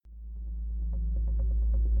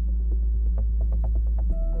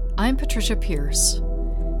I'm Patricia Pierce.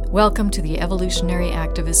 Welcome to the Evolutionary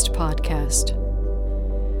Activist Podcast.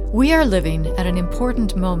 We are living at an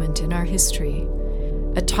important moment in our history,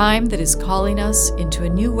 a time that is calling us into a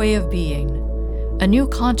new way of being, a new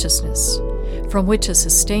consciousness from which a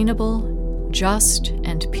sustainable, just,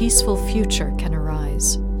 and peaceful future can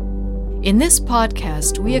arise. In this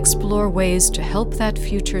podcast, we explore ways to help that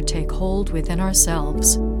future take hold within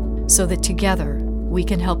ourselves so that together we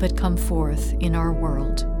can help it come forth in our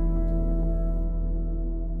world.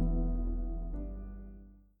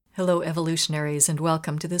 Hello, evolutionaries, and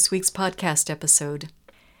welcome to this week's podcast episode.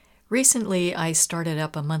 Recently, I started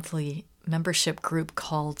up a monthly membership group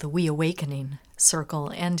called the We Awakening Circle,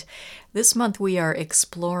 and this month we are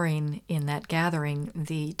exploring in that gathering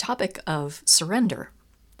the topic of surrender.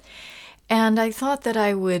 And I thought that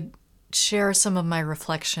I would share some of my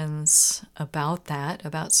reflections about that,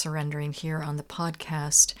 about surrendering here on the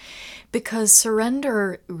podcast, because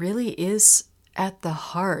surrender really is at the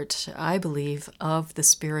heart, I believe, of the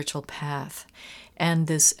spiritual path and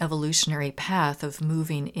this evolutionary path of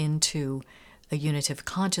moving into a unitive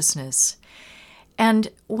consciousness. And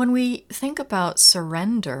when we think about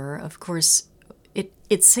surrender, of course,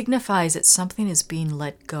 it signifies that something is being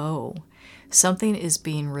let go, something is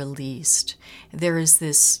being released. There is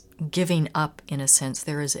this giving up, in a sense.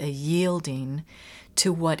 There is a yielding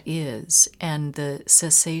to what is and the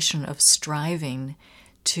cessation of striving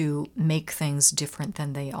to make things different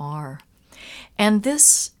than they are. And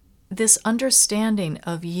this understanding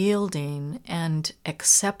of yielding and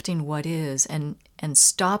accepting what is and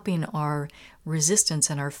stopping our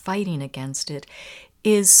resistance and our fighting against it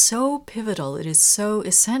is so pivotal, it is so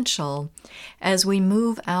essential as we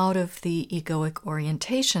move out of the egoic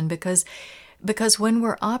orientation, because when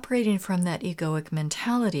we're operating from that egoic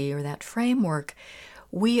mentality or that framework,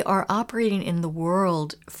 we are operating in the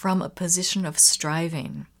world from a position of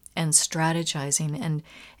striving and strategizing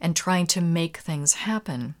and trying to make things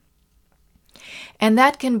happen. And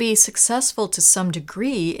that can be successful to some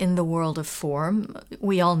degree in the world of form.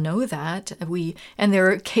 We all know that. And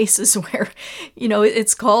there are cases where,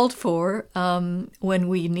 it's called for when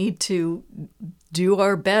we need to do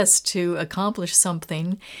our best to accomplish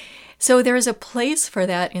something. So there is a place for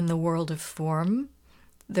that in the world of form.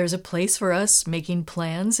 There's a place for us making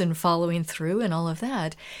plans and following through and all of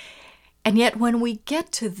that. And yet when we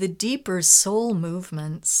get to the deeper soul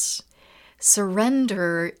movements,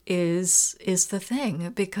 surrender is the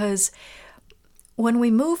thing, because when we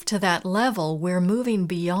move to that level, we're moving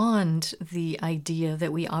beyond the idea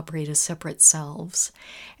that we operate as separate selves,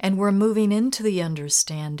 and we're moving into the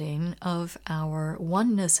understanding of our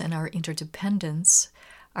oneness and our interdependence,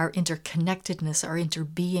 our interconnectedness, our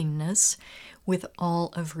interbeingness with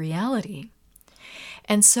all of reality.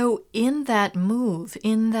 And so in that move,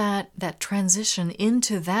 in that transition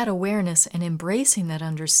into that awareness and embracing that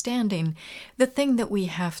understanding, the thing that we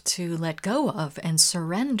have to let go of and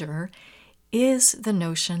surrender is the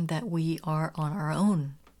notion that we are on our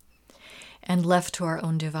own and left to our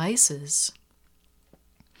own devices.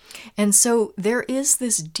 And so there is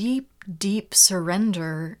this deep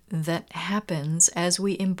surrender that happens as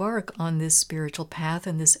we embark on this spiritual path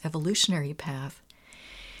and this evolutionary path.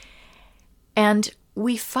 And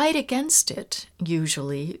we fight against it,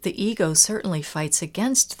 usually. The ego certainly fights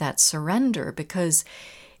against that surrender because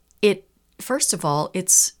first of all,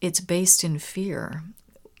 it's based in fear.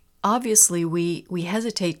 Obviously, we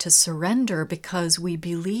hesitate to surrender because we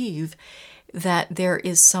believe that there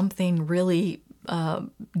is something really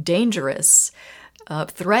dangerous,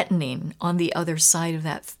 threatening on the other side of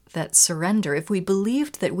that surrender. If we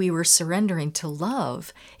believed that we were surrendering to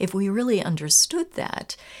love, if we really understood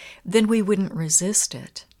that, then we wouldn't resist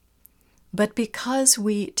it. But because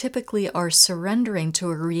we typically are surrendering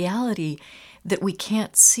to a reality that we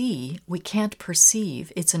can't see, we can't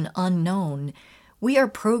perceive, it's an unknown, we are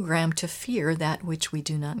programmed to fear that which we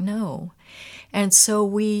do not know. And so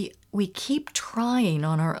we keep trying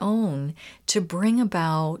on our own to bring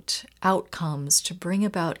about outcomes, to bring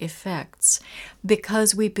about effects,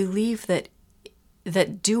 because we believe that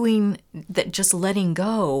just letting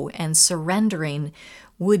go and surrendering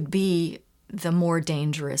would be the more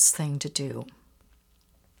dangerous thing to do.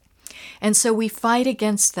 And so we fight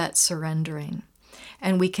against that surrendering,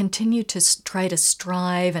 and we continue to try to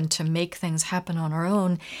strive and to make things happen on our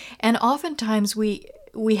own. And oftentimes we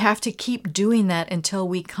have to keep doing that until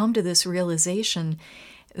we come to this realization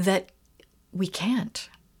that we can't,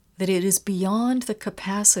 that it is beyond the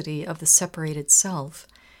capacity of the separated self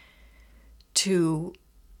to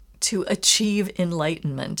achieve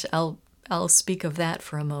enlightenment. I'll I'll speak of that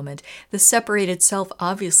for a moment. The separated self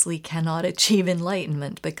obviously cannot achieve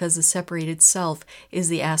enlightenment because the separated self is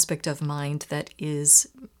the aspect of mind that is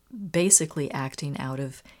basically acting out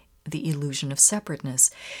of the illusion of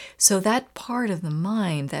separateness. So that part of the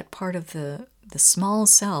mind, that part of the small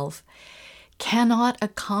self, cannot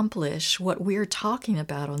accomplish what we're talking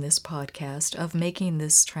about on this podcast of making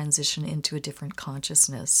this transition into a different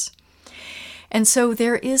consciousness. And so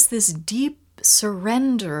there is this deep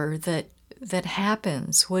surrender that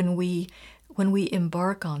happens when we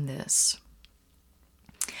embark on this.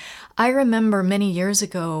 I remember many years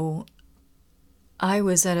ago, I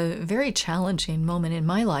was at a very challenging moment in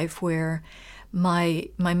my life where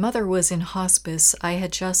my mother was in hospice. I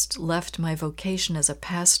had just left my vocation as a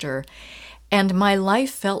pastor, and my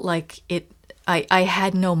life felt like I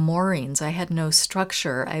had no moorings, I had no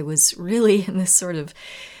structure. I was really in this sort of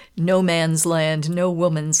no man's land, no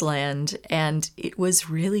woman's land, and it was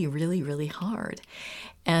really, really, really hard.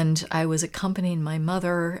 And I was accompanying my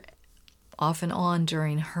mother off and on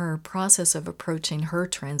during her process of approaching her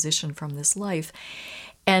transition from this life.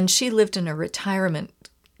 And she lived in a retirement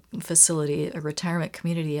facility, a retirement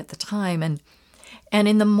community at the time. And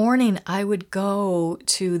in the morning, I would go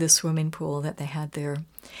to the swimming pool that they had there.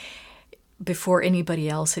 Before anybody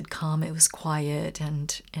else had come, it was quiet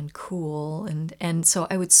and cool. And so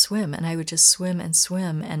I would swim, and I would just swim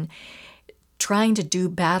and trying to do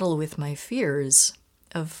battle with my fears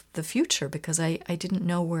of the future because I didn't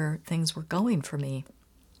know where things were going for me.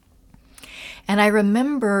 And I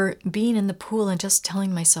remember being in the pool and just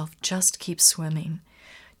telling myself, just keep swimming,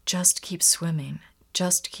 just keep swimming,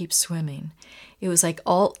 just keep swimming. It was like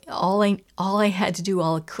all I had to do,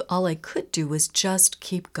 all I could do was just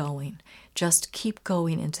keep going. Just keep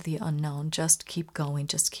going into the unknown. Just keep going.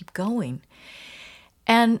 Just keep going.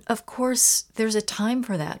 And of course, there's a time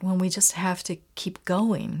for that when we just have to keep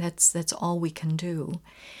going. That's all we can do.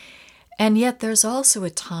 And yet there's also a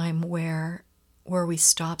time where we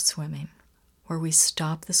stop swimming, where we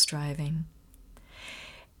stop the striving,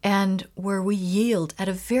 and where we yield at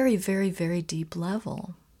a very, very, very deep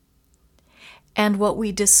level. And what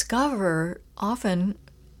we discover often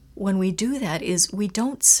when we do that is we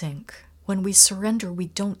don't sink. When we surrender, we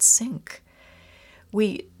don't sink.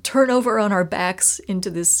 We turn over on our backs into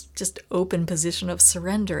this just open position of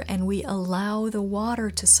surrender, and we allow the water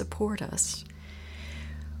to support us.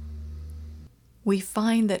 We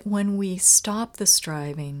find that when we stop the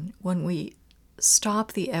striving, when we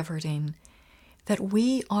stop the efforting, that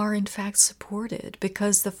we are in fact supported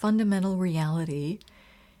because the fundamental reality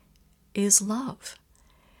is love.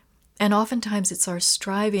 And oftentimes it's our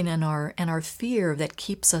striving and our fear that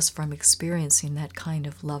keeps us from experiencing that kind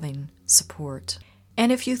of loving support.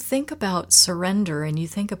 And if you think about surrender and you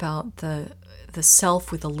think about the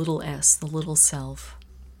self with a little s, the little self,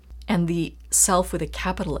 and the self with a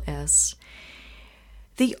capital S,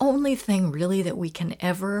 the only thing really that we can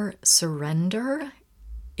ever surrender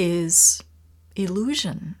is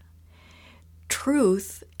illusion.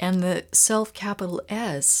 Truth and the self capital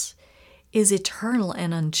S is eternal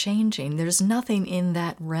and unchanging. There's nothing in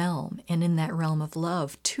that realm and in that realm of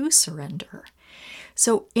love to surrender.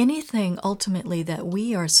 So anything ultimately that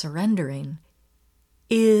we are surrendering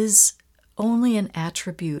is only an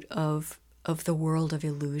attribute of the world of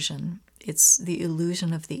illusion. It's the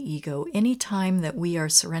illusion of the ego. Any time that we are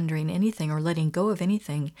surrendering anything or letting go of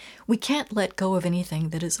anything, we can't let go of anything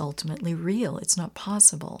that is ultimately real. It's not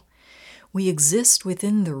possible. We exist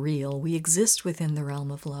within the real. We exist within the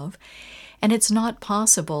realm of love. And it's not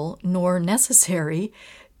possible nor necessary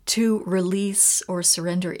to release or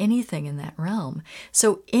surrender anything in that realm.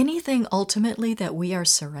 So anything ultimately that we are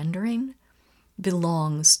surrendering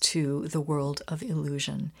belongs to the world of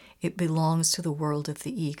illusion. It belongs to the world of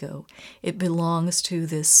the ego. It belongs to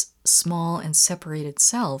this small and separated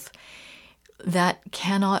self that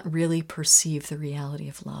cannot really perceive the reality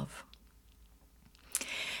of love.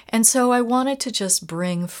 And so I wanted to just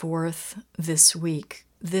bring forth this week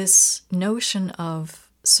this notion of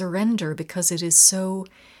surrender because it is so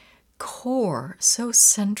core, so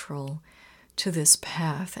central to this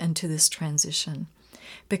path and to this transition.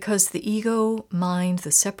 Because the ego mind,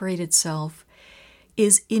 the separated self,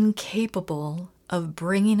 is incapable of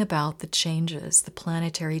bringing about the changes, the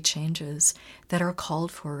planetary changes that are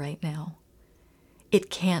called for right now. It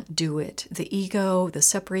can't do it. The ego, the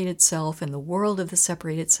separated self, and the world of the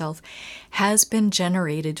separated self has been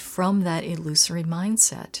generated from that illusory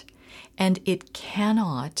mindset. And it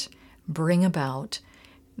cannot bring about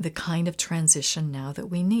the kind of transition now that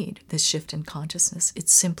we need, this shift in consciousness.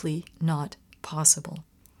 It's simply not possible.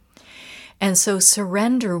 And so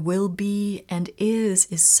surrender will be and is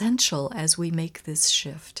essential as we make this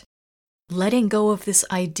shift. letting go of this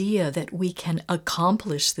idea that we can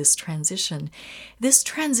accomplish this transition. This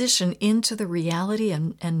transition into the reality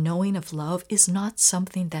and knowing of love is not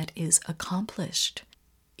something that is accomplished.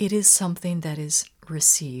 It is something that is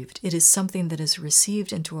received. It is something that is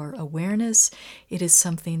received into our awareness. It is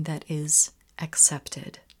something that is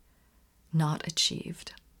accepted, not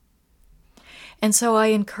achieved. And so I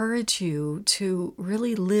encourage you to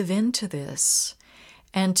really live into this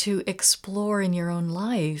and to explore in your own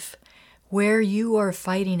life where you are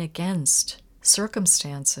fighting against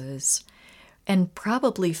circumstances and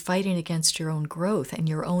probably fighting against your own growth and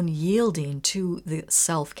your own yielding to the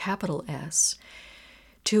self, capital S,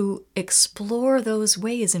 to explore those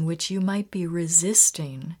ways in which you might be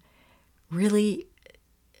resisting, really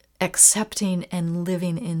accepting and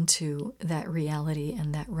living into that reality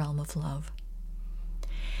and that realm of love.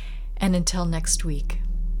 And until next week,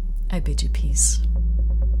 I bid you peace.